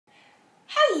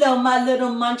Hello, my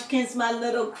little munchkins, my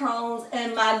little crones,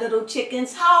 and my little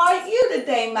chickens. How are you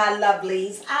today, my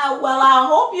lovelies? Well, I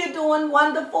hope you're doing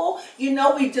wonderful. You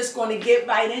know, we're just going to get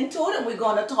right into it, and we're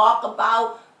going to talk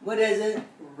about, what is it?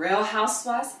 Real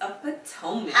Housewives of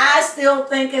Potomac. I still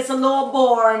think it's a little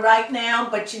boring right now,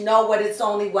 but you know what? It's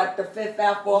only, what, the fifth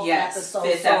episode? Yes,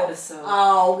 fifth episode.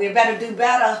 Oh, we better do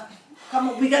better. Come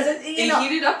on, because it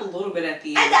heated up a little bit at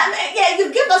the end. Yeah,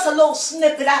 you give us a little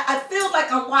snippet. I feel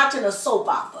like I'm watching a soap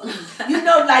opera. You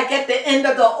know, like at the end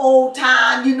of the old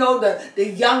time, you know, the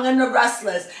Young and the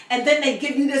Restless. And then they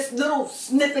give you this little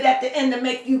snippet at the end to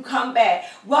make you come back.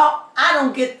 Well, I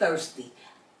don't get thirsty.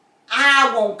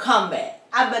 I won't come back.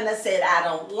 I've been said I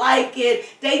don't like it.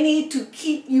 They need to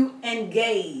keep you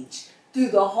engaged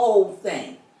through the whole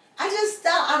thing. I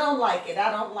don't like it.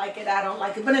 I don't like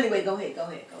it. But anyway, go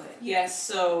ahead. Yes,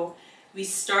 so we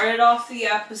started off the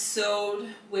episode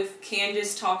with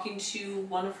Candice talking to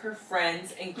one of her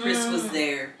friends, and Chris was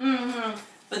there.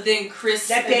 But then Chris...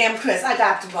 That damn Chris, I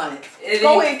got to run it.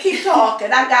 Go ahead, keep talking.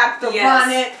 I got to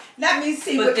run it. Let me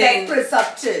see what that Chris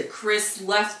up to. Chris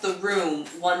left the room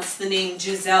once the name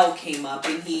Giselle came up,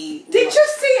 and he... Did you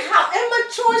see how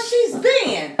immature she's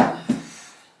been?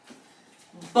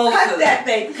 Cut that,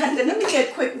 baby. Cut that. Let me get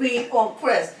a quick read on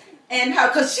Chris and her,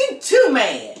 because she too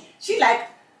mad. She like,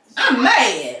 I'm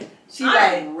mad.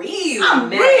 I'm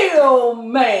real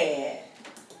mad.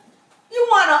 You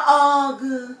want to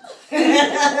argue?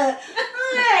 I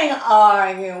ain't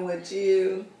arguing with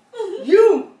you.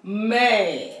 You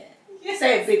mad.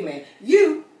 Say it, big man.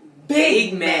 You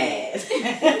big mad.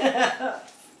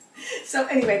 So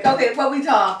anyway, go ahead. What we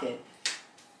talking?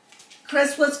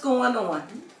 Chris, what's going on?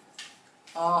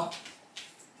 Oh,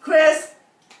 Chris,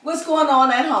 what's going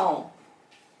on at home?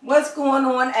 What's going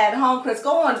on at home, Chris?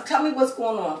 Go on, tell me what's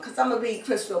going on, because I'm going to read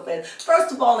Chris real fast.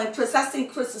 First of all, and Chris, I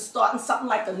think Chris is starting something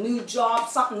like a new job,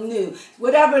 something new.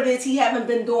 Whatever it is, he haven't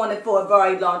been doing it for a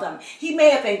very long time. He may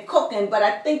have been cooking, but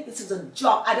I think this is a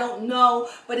job. I don't know,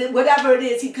 but whatever it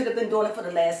is, he could have been doing it for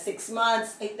the last 6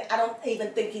 months. I don't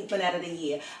even think he's been at it a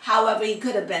year. However, he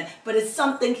could have been, but it's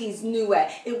something he's new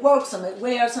at. It works him. It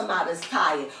wears him out. He's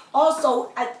tired.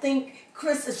 Also, I think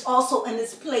Chris is also in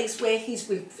this place where he's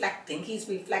reflecting.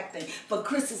 But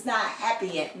Chris is not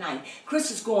happy at night. Chris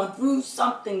is going through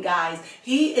something, guys.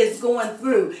 He is going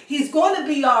through. He's going to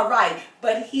be all right,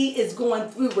 but he is going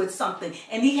through with something.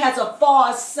 And he has a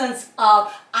false sense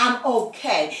of, I'm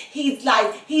okay. He's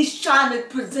trying to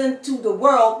present to the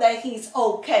world that he's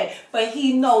okay, but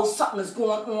he knows something is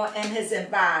going on in his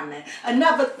environment.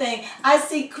 Another thing, I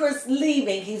see Chris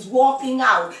leaving. He's walking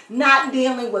out, not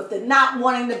dealing with it, not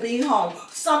wanting to be home.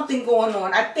 Something going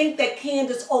on. I think that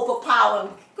Candice overpowered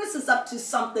him. Chris is up to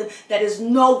something that is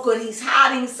no good. He's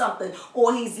hiding something,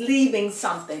 or he's leaving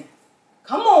something.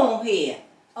 Come on here.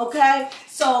 Okay?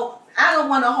 So I don't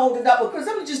want to hold it up with Chris.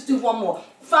 Let me just do one more.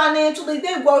 Financially,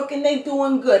 they're working. They're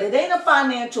doing good. It ain't a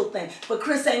financial thing, but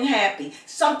Chris ain't happy.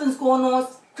 Something's going on.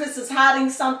 Chris is hiding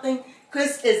something.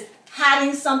 Chris is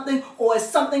hiding something, or it's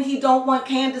something he don't want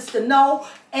Candice to know.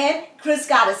 And Chris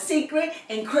got a secret,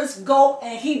 and Chris go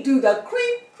and he do the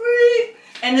creep, creep,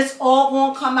 and it's all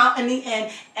gonna come out in the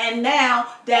end. And now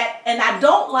that, and I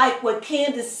don't like what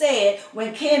Candice said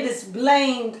when Candice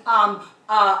blamed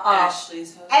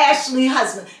Ashley's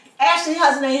husband. Ashley's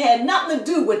husband ain't had nothing to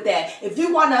do with that. If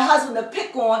you want a husband to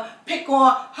pick on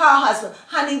her husband.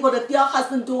 Honey, but if your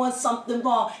husband doing something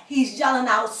wrong, he's yelling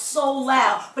out so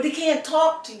loud, but he can't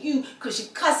talk to you because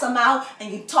you cuss him out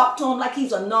and you talk to him like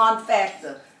he's a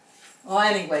non-factor. Oh,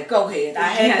 anyway, go ahead. I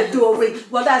had to do a read.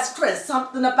 Well, that's Chris.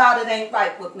 Something about it ain't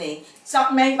right with me.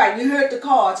 Something ain't right. You heard the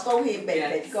cards. Go ahead, baby.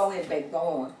 Yes. Go ahead, baby.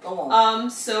 Go on.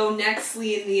 So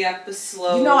nextly in the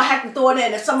episode... You know I have to throw it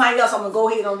in. If somebody else, I'm going to go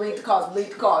ahead and read the cards.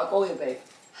 Read the card. Go ahead, baby.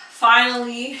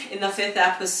 Finally, in the 5th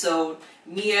episode,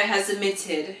 Mia has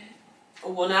admitted,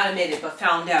 well, not admitted, but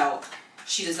found out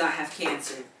she does not have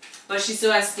cancer. But she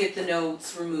still has to get the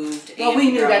notes removed. Well,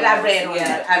 we knew that. I read on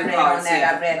that. I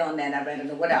read on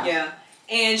that. What else? Yeah.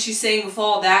 And she's saying with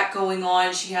all that going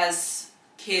on, she has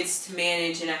kids to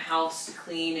manage and a house to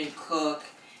clean and cook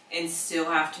and still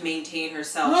have to maintain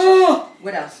herself.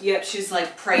 What else? Yep, she's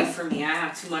like, pray for me. I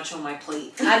have too much on my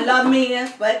plate. I love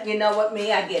Mia, but you know what,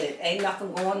 Mia, I get it. Ain't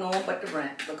nothing going on but the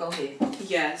rent. But go ahead.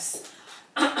 Yes.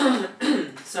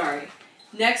 Sorry.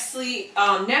 Next we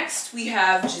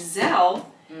have Giselle.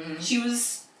 She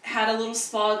had a little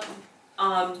spa,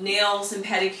 nails and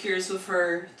pedicures with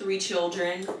her 3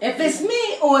 children. If it's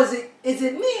me, or is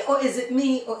it me, or is it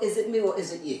me, or is it me, or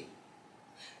is it you?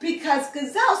 Because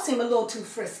Giselle seemed a little too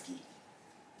frisky.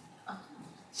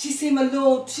 She seemed a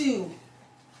little too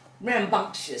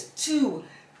rambunctious, too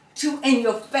too in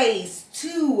your face,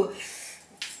 too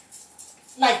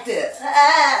like this.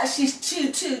 She's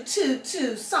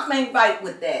too. Something ain't right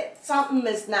with that. Something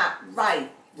is not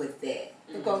right with that.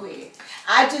 Go ahead.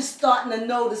 I just starting to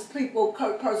notice people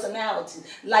personalities.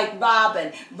 Like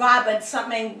Robyn. Robyn,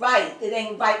 something ain't right. It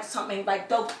ain't right, something ain't right.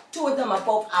 Those two of them are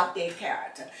both out their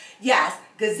character. Yes,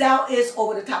 Gazelle is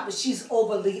over the top, but she's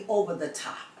overly over the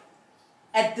top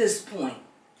at this point.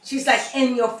 She's like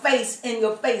in your face,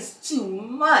 too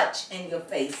much in your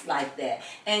face like that.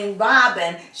 And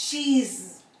Robyn,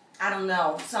 she's, I don't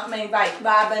know, something ain't right.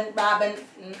 Robyn,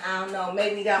 I don't know,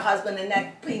 maybe their husband and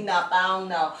that prenup, I don't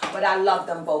know. But I love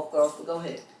them both, girls, so go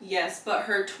ahead. Yes, but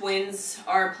her twins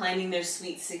are planning their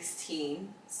Sweet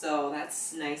 16, so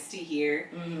that's nice to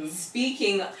hear.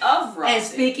 Speaking of Robyn. And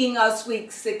speaking of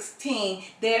Sweet 16,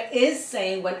 there is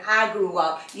saying when I grew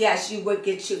up, yes, you would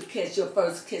get your kiss, your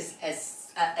first kiss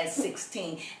at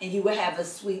 16, and you would have a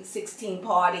Sweet 16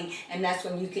 party, and that's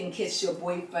when you can kiss your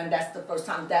boyfriend. That's the first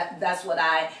time. That's what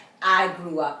I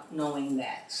grew up knowing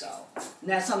that. So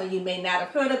now some of you may not have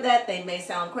heard of that. They may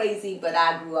sound crazy, but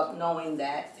I grew up knowing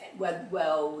that.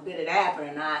 Well, did it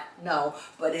happen? No,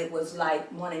 but it was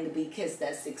like wanting to be kissed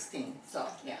at 16. So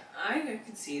yeah, I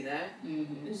can see that.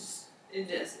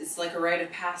 It's like a rite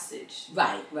of passage.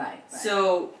 Right.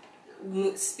 So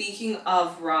speaking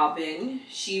of Robyn,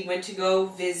 she went to go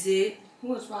visit. Who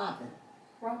was Robyn?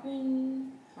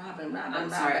 Robyn. I'm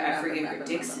sorry, I forget her.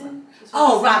 Dixon?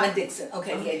 Oh, Robyn Dixon.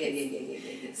 Okay,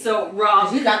 yeah. So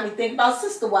Robyn, you got me thinking about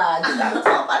Sister Wives. You got to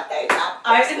talk about that.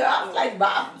 I was like,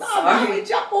 Robyn, we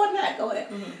jump on that. Go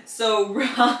ahead. So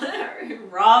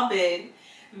Robyn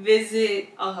visit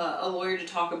a lawyer to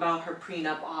talk about her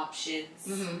prenup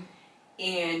options,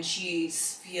 and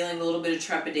she's feeling a little bit of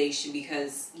trepidation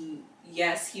because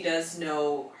yes, he does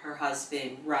know her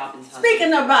husband, Robyn's husband.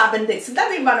 Speaking of Robyn Dixon, let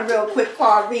me run a real quick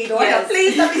card read on her.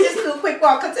 Please, let me just do a quick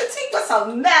card, because if he was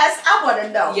a mess, I want to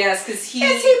know. Yes, because he...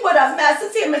 Is he with a mess?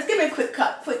 Is he a mess? Give me a quick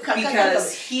cut.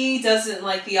 Because he doesn't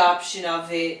like the option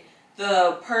of it.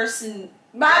 The person...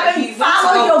 Robyn,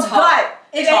 follow your gut.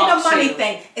 It ain't a money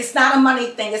thing. It's not a money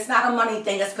thing. It's not a money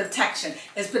thing. It's protection.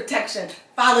 It's protection.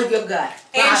 Follow your gut.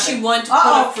 And Robyn. she wanted to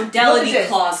put a fidelity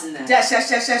clause in that. Yes.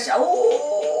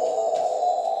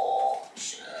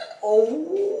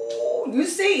 Oh, you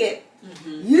see it.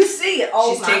 You see it.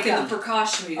 Oh, she's taking the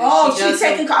precaution because she's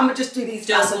taking. I'm gonna just do these.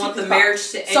 Doesn't want the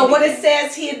marriage to end. So what it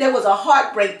says here, there was a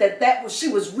heartbreak. She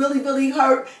was really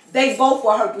hurt. They both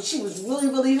were hurt, but she was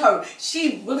really hurt.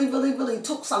 She really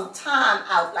took some time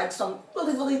out, like some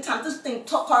really time. This thing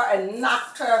took her and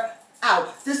knocked her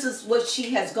out. This is what she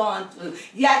has gone through.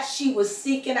 Yet she was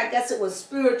seeking, I guess it was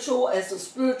spiritual. It's a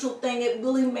spiritual thing. It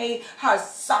really made her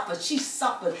suffer. She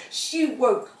suffered. She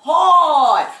worked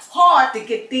hard to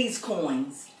get these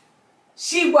coins.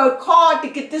 She worked hard to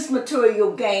get this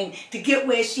material gain, to get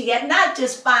where she at, not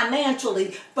just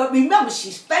financially, but remember,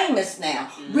 she's famous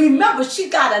now. Remember, she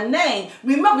got a name.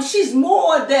 Remember, she's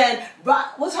more than,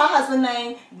 what's her husband's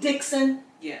name? Dixon?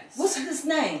 Yes. What's his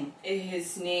name?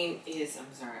 His name is,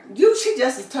 I'm sorry. She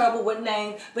just is terrible with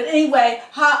names. But anyway,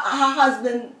 her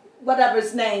husband, whatever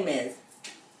his name is.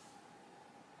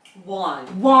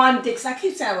 Juan Dixon. I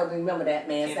keep saying I remember that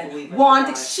man's name. Juan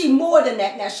Dixon. She more than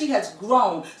that now. She has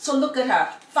grown. So look at her.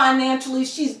 Financially,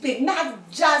 she's big. Not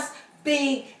just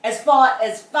big as far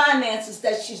as finances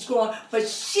that she's growing, but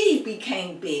she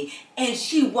became big. And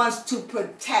she wants to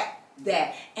protect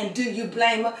that. And do you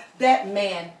blame her? That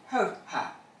man hurt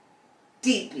her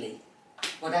deeply.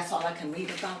 Well, that's all I can read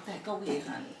about that. Go ahead,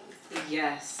 honey.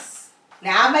 Yes.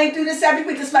 Now, I may do this every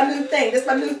week. This is my new thing.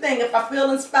 If I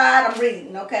feel inspired, I'm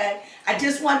reading, okay? I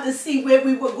just want to see where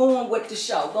we were going with the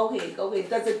show. Go ahead.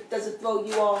 Does it throw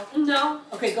you off? No.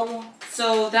 Okay, go on.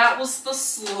 So that was the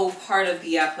slow part of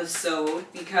the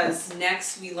episode, because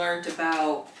next we learned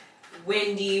about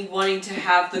Wendy wanting to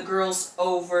have the girls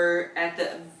over at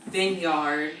the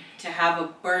vineyard to have a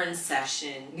burn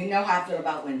session. You know how I feel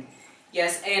about Wendy.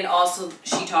 Yes, and also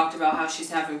she talked about how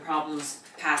she's having problems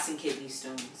passing kidney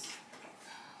stones.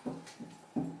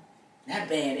 That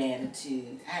bad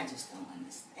attitude, I just don't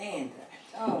understand that.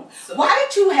 So, why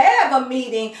did you have a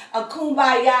meeting, a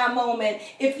kumbaya moment,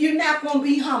 if you're not going to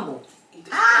be humble?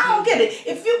 I don't get it.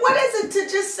 What is it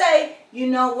to just say, you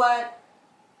know what?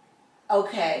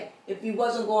 Okay, if you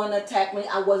wasn't going to attack me,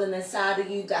 I wasn't inside of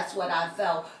you, that's what I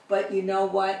felt. But you know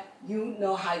what? You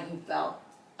know how you felt.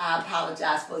 I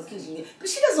apologize for accusing you. But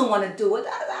she doesn't want to do it.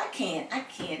 I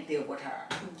can't deal with her.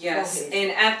 Yes, and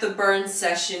at the burn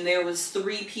session, there was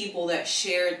 3 people that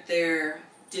shared their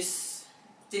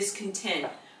discontent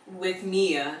with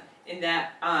Mia, and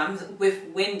that with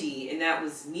Wendy, and that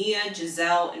was Mia,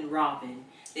 Giselle, and Robyn.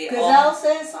 Gazelle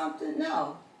said something?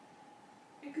 No.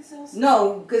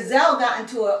 No, Gazelle got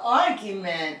into an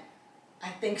argument. I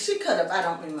think she could have. I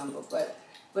don't remember.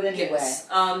 But anyway. Yes.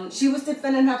 She was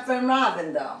defending her friend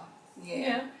Robyn, though.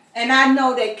 Yeah. And I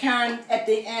know that Karen, at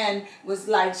the end, was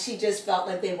like, she just felt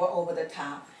like they were over the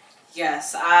top.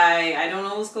 Yes. I don't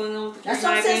know what's going on with the That's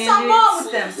what I'm saying. Something wrong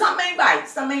with them. Something ain't right.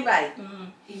 Something ain't right. Mm-hmm.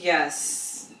 Yes.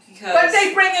 But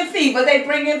they bring in fever. They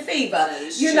bring in fever.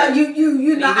 You know,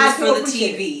 you know. I do for the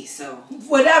TV, so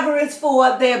whatever it's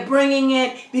for, they're bringing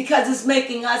it because it's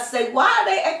making us say, "Why are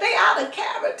they? If they out of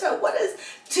character, what is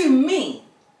to me?"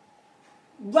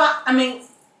 I mean,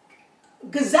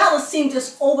 Gazelle seemed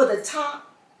just over the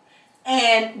top,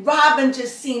 and Robyn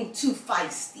just seemed too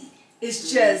feisty.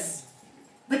 It's just.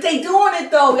 But they doing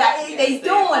it though. They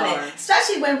doing it.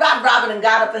 Especially when Robyn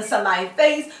got up in somebody's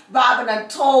face. Robyn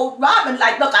told Robyn,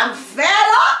 like, look, I'm fed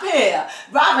up here.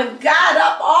 Robyn got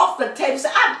up off the table and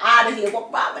said, I'm out of here. Well,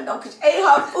 Robyn don't, because she ate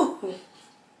her food.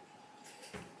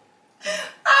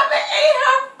 Robyn ate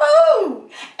her food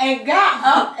and got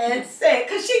up and said,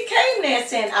 because she came there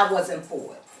saying I wasn't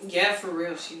for it. Yeah, for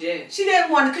real, she did. She didn't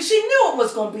want it because she knew it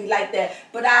was going to be like that.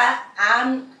 But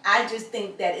I just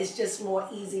think that it's just more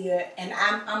easier, and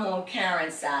I'm on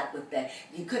Karen's side with that.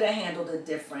 You could have handled it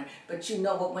different, but you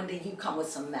know what, Wendy, you come with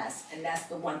some mess, and that's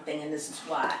the one thing, and this is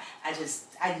why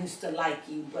I used to like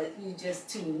you, but you just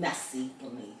too messy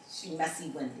for me. She messy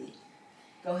Wendy.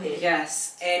 Go ahead.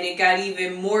 Yes, and it got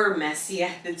even more messy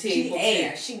at the table.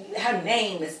 Her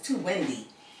name is too Wendy.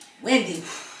 Wendy.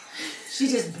 She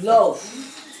just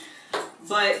blows.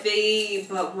 But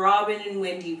Robyn and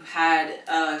Wendy had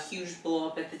a huge blow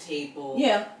up at the table.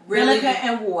 Yeah, really, vinegar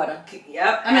and water.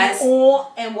 Yep. I mean,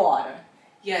 oil and water.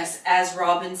 Yes, as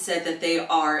Robyn said that they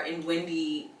are, and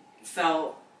Wendy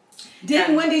felt.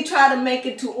 Didn't Wendy try to make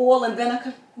it to oil and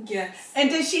vinegar? Yes. And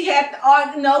did she have to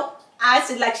argue? No. I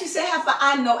said, like she said, Heifer,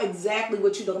 I know exactly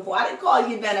what you're looking for. I didn't call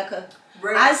you vinegar.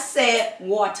 Right. I said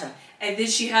water. And then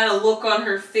she had a look on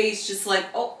her face just like,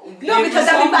 oh. No, because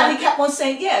everybody kept on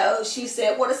saying, yeah. She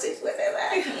said, what a 6 with it.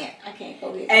 I can't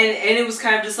go there. And it was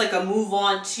kind of just like a move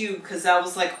on too, because that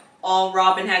was like all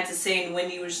Robyn had to say, and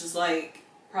Wendy was just like,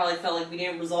 probably felt like we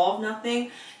didn't resolve nothing.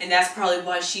 And that's probably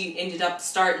why she ended up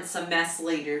starting some mess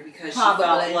later, because she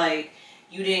felt like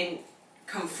you didn't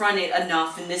confront it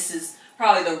enough, and this is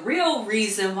probably the real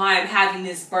reason why I'm having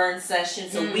this burn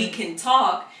session, so we can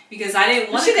talk, because I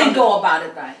didn't want to. She didn't go about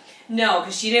it right. No,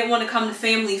 because she didn't want to come to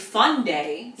Family Fun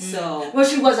Day, so. Well,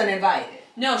 she wasn't invited.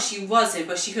 No, she wasn't,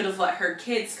 but she could have let her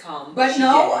kids come. But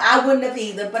no, I wouldn't have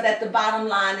either. But at the bottom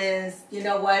line is, you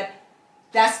know what?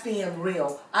 That's being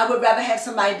real. I would rather have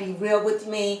somebody be real with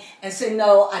me and say,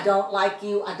 no, I don't like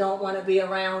you. I don't want to be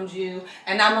around you.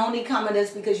 And I'm only coming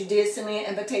this because you did send me an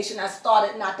invitation. I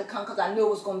started not to come because I knew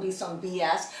it was going to be some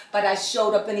BS. But I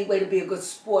showed up anyway to be a good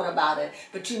sport about it.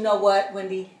 But you know what,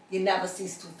 Wendy? You never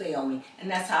cease to fail me.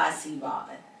 And that's how I see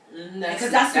Robyn.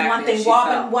 Because that's the one thing,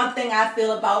 one thing I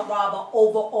feel about Robyn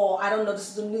overall. I don't know, this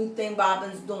is a new thing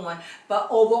Robyn's doing. But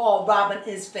overall, Robyn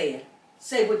is fair.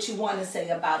 Say what you want to say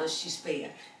about her. She's fair.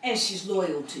 And she's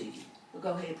loyal to you. But go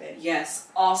ahead, baby. Yes.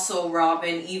 Also,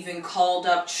 Robyn even called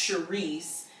up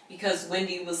Charisse because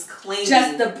Wendy was claiming.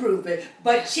 Just to prove it.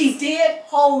 But she did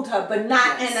hold her, but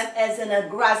not as an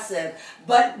aggressive.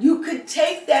 But you could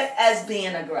take that as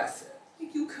being aggressive.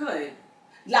 You could.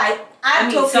 Like, I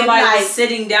mean, somebody was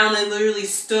sitting down and literally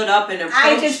stood up and approached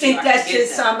I just think that's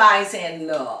just that. Somebody saying,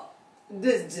 look.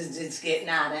 This is just getting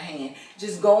out of hand.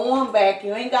 Just go on back.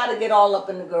 You ain't got to get all up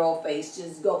in the girl face.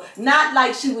 Just go. Not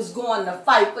like she was going to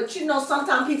fight, but you know,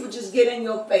 sometimes people just get in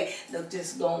your face. They'll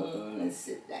just go on and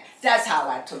sit there. That's how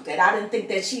I took that. I didn't think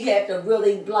that she had to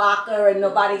really block her and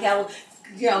nobody held,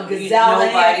 Gazelle.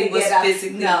 Nobody was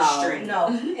physically restrained. No,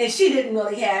 and she didn't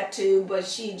really have to, but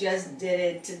she just did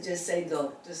it to just say,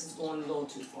 look, this is going a little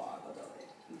too far.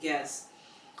 Yes.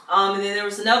 And then there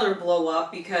was another blow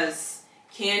up because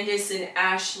Candice and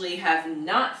Ashley have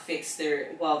not fixed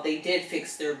their, well, they did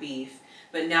fix their beef,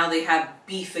 but now they have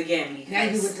beef again. Because now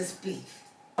you with this beef.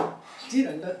 You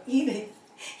don't look, he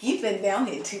been down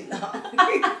here too long.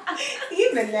 He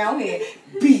been down here.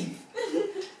 Beef.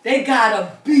 They got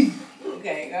a beef.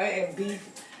 Okay, go ahead,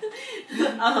 beef.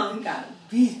 Got a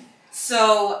beef.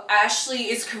 So Ashley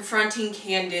is confronting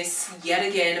Candice yet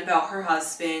again about her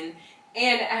husband.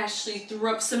 And Ashley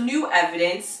threw up some new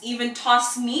evidence, even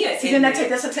tossed Mia in there.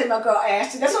 That's what I tell my girl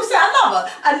Ashley. That's what I'm saying.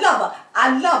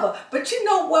 I love her. But you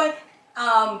know what?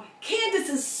 Candice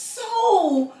is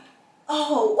so...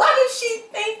 Oh, why does she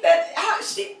think that...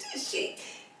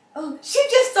 She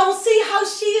just don't see how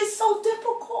she is so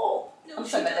difficult. I'm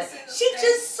sorry about that. She's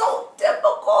just so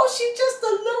difficult. She's just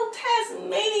a little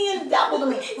Tasmanian devil to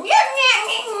me.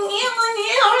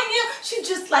 She's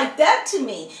just like that to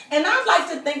me. And I like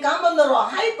to think I'm a little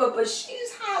hyper, but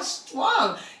she's high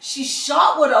strung. She's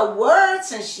sharp with her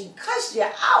words and she cuss you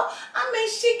out. I mean,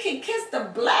 she can kiss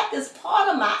the blackest part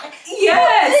of my...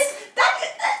 Yes.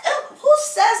 Who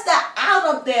says that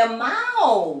out of their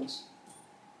mouths?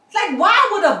 Like, why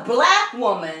would a black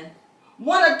woman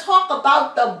want to talk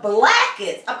about the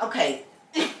blackest? Okay.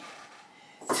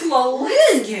 To a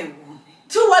light-skinned woman.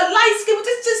 To a light-skinned,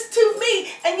 it's just to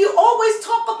me. And you always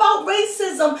talk about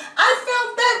racism. I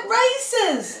found that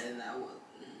racist.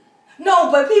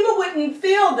 No, but people wouldn't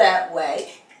feel that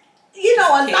way. You know,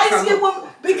 a light-skinned woman,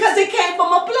 because it came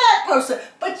from a black person.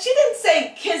 But she didn't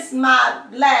say, kiss my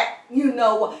black, you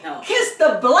know, no. Kiss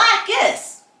the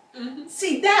blackest. Mm-hmm.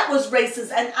 See, that was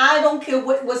racist, and I don't care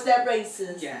what was that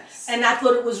racist. Yes. And I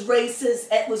thought it was racist.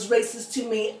 It was racist to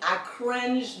me. I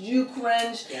cringed. You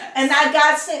cringed. Yes. And I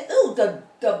got said, ooh,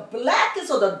 the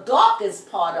blackest or the darkest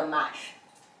part of my...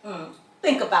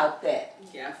 Think about that.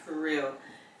 Yeah, for real.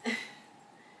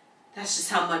 That's just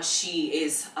how much she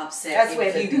is upset. That's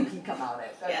where the dookie come out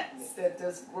at. Yes.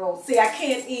 This gross. See, I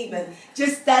can't even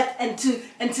just that, and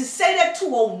to say that to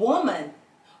a woman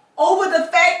over the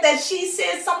fact that she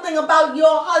said something about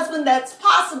your husband that's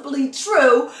possibly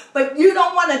true, but you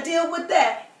don't want to deal with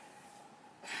that.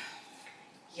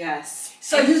 Yes.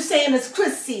 So you saying it's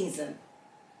Chris season.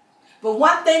 But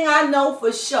one thing I know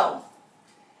for sure,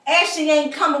 Ashley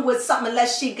ain't coming with something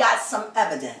unless she got some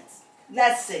evidence.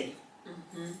 Let's see.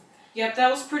 Mm-hmm. Yep, that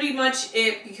was pretty much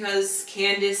it, because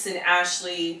Candice and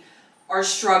Ashley are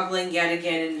struggling yet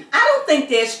again. I don't think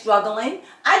they're struggling.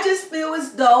 I just feel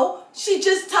as though she's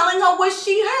just telling her what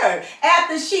she heard.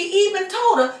 After she even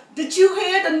told her, did you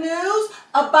hear the news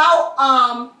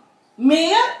about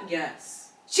Mia?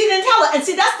 Yes. She didn't tell her. And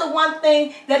see, that's the one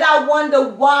thing that I wonder,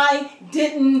 why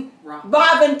didn't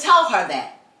Robyn tell her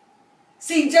that?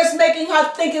 See, just making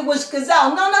her think it was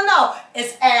Gazelle. No.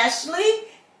 It's Ashley,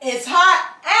 it's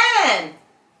her, and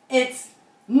it's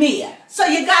Mia. So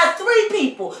you got 3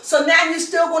 people. So now you're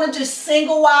still going to just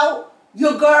single out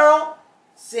your girl?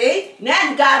 See? Now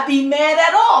you got to be mad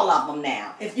at all of them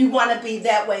now, if you want to be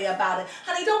that way about it.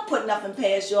 Honey, don't put nothing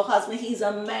past your husband. He's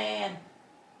a man.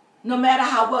 No matter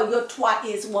how well your twat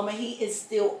is, woman, he is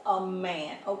still a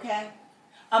man, okay?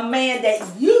 A man that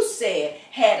you said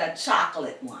had a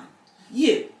chocolate one.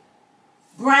 You.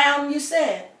 Brown, you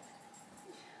said.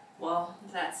 Well,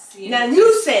 that's... Now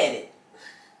you said it.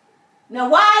 Now,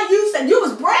 why you said you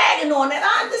was bragging on it?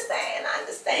 I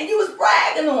understand. You was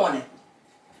bragging on it.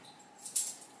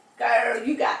 Girl,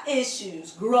 you got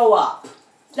issues. Grow up.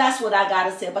 That's what I got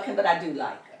to say. But I do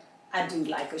like her. I do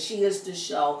like her. She is the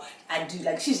show. I do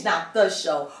like, she's not the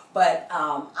show. But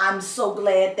I'm so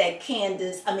glad that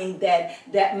Candice,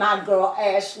 that my girl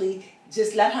Ashley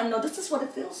just let her know this is what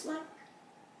it feels like.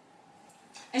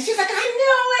 And she's like, I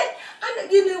knew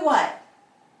it. You knew what?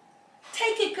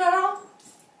 Take it, girl.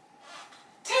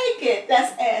 Take it.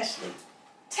 That's Ashley.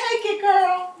 Take it,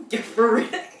 girl. For real.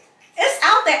 It's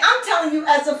out there. I'm telling you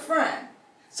as a friend.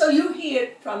 So you hear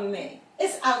it from me.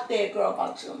 It's out there, girl,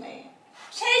 about your man.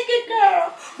 Take it,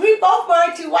 girl. We both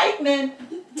married 2 white men.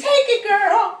 Take it,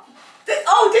 girl.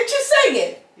 Did you sing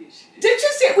it? Did you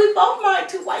say we both married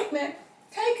 2 white men?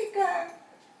 Take it, girl.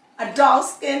 A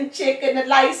dark-skinned chick and a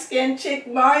light-skinned chick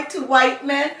married 2 white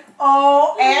men.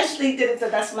 Oh, Ashley did it. So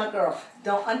that's my girl.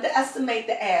 Don't underestimate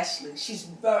the Ashley. She's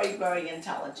very, very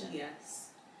intelligent. Yes.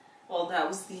 Well, that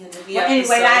was the end of the episode.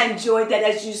 Anyway, I enjoyed that,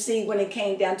 as you see, when it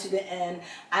came down to the end.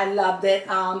 I loved it.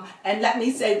 And let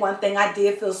me say one thing. I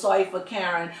did feel sorry for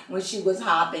Karen when she was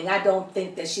hopping. I don't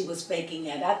think that she was faking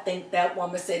it. I think that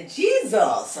woman said,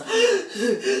 Jesus.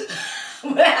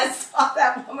 When I saw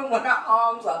that woman with her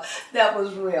arms up, that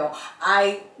was real.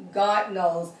 God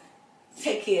knows,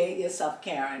 take care of yourself,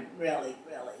 Karen. Really,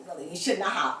 really, really. You shouldn't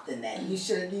have hopped in that. You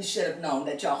should have known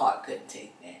that your heart couldn't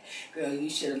take that. Girl, you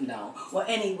should have known. Well,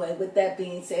 anyway, with that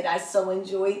being said, I so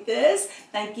enjoyed this.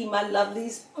 Thank you, my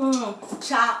lovelies.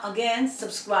 Ciao again.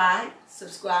 Subscribe,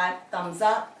 thumbs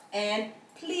up, and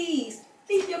please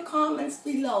leave your comments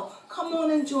below. Come on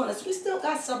and join us. We still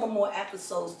got several more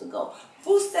episodes to go.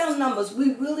 Boost down numbers.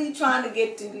 We really trying to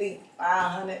get to at least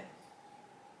 500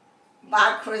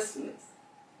 by Christmas.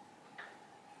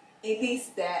 At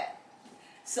least that.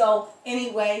 So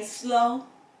anyway, slow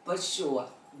but sure.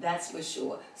 That's for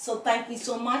sure. So thank you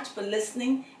so much for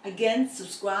listening. Again,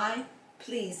 subscribe.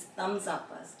 Please thumbs up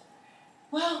us.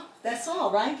 Well, that's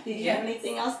all, right? Do you have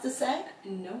anything else to say?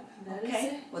 No, that is okay.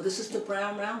 it. Well, this is the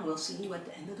Brown Round. We'll see you at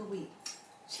the end of the week.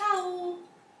 Ciao.